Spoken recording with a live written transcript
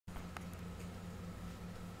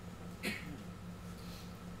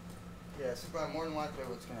Yeah, so probably more than likely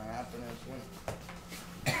what's gonna happen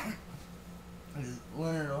is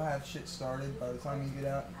Leonard will have shit started by the time you get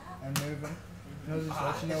out and moving. He'll just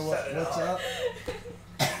let you know what's up.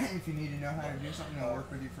 If you need to know how to do something, he'll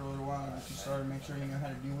work with you for a little while and get you started, make sure you know how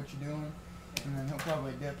to do what you're doing. And then he'll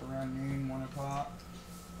probably dip around noon, 1 o'clock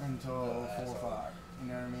until 4 or 5. You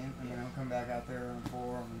know what I mean? And then he'll come back out there around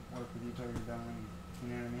 4 and work with you till you're done.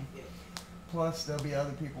 You know what I mean? Plus, there'll be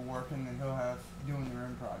other people working that he'll have doing their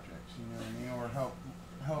own projects. You know what I mean? Or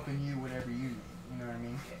helping you whatever you need. You know what I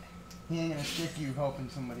mean? He ain't gonna stick you helping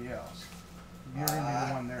somebody else. You're gonna be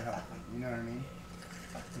the one they're helping. You know what I mean?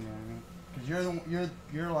 You know what I mean? Because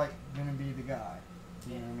you're like gonna be the guy.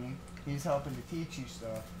 You know what I mean? He's helping to teach you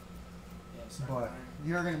stuff. But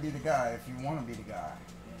you're gonna be the guy if you want to be the guy.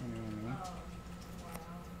 You know what I mean?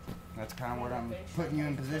 That's kind of what I'm putting you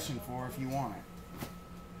in position for if you want it.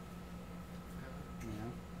 You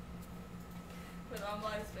know? Put on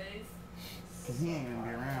my face. Because he ain't gonna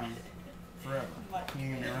be around forever. He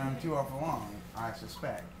ain't gonna be around too awful long, I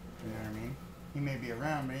suspect. You know what I mean? He may be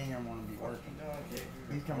around, but he ain't gonna want to be working.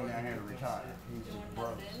 He's coming down here to retire. He's just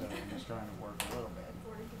broke, so he's trying to work a little bit.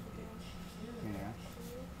 You know?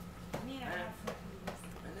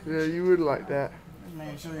 Yeah, you would like that. Just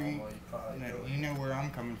make sure you know where I'm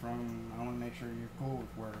coming from. I want to make sure you're cool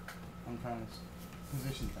with where I'm trying to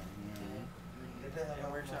position things. You know what I mean?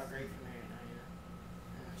 It works out great for me right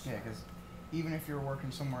now, Yeah, because even if you're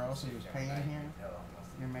working somewhere else and you're paying here,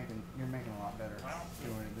 you're making a lot better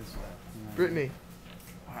doing it this way. You know? Brittany.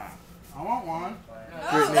 I want one.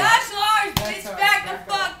 No, Brittany. that's ours, bitch. Back the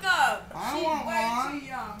fuck up. I She's want way one. too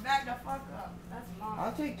young. Back the fuck up. That's mine.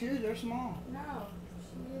 I'll take 2. They're small. No,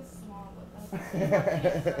 she is small, but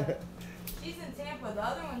that's she's in Tampa. The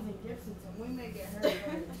other one's in Gibsonton. We may get her.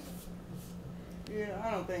 Yeah, I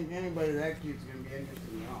don't think anybody that cute's gonna be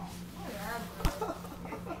interested in y'all.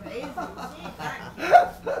 Crazy. She's that cute.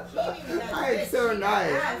 She ain't even that It's bitch. so She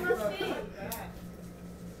nice. got ass, but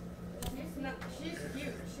she's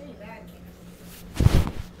cute. She ain't that cute.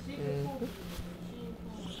 She's a cool. She ain't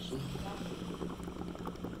cool.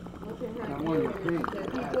 Look at her. That one is pink. The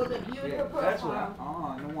people that viewed her profile. That's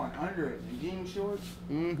what the one under it. The jean shorts.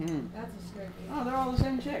 Mm-hmm. That's a skirt. Oh, they're all the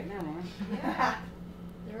same chick. Never mind. Yeah.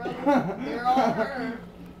 They're all her.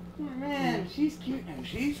 Oh, man, she's cute and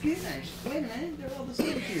she's cute and wait a minute, they're all the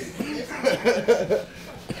same cute. Yeah,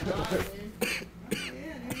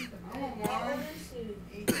 dude. I want one.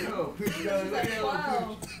 Oh, Pooch goes, look at that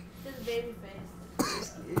little Pooch. She's a baby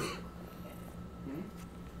face.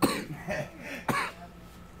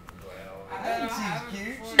 I think she's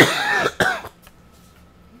cute.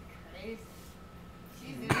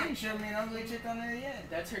 You didn't show me an ugly chick on there yet.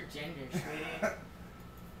 That's her gender, sweetie.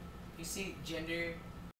 You see gender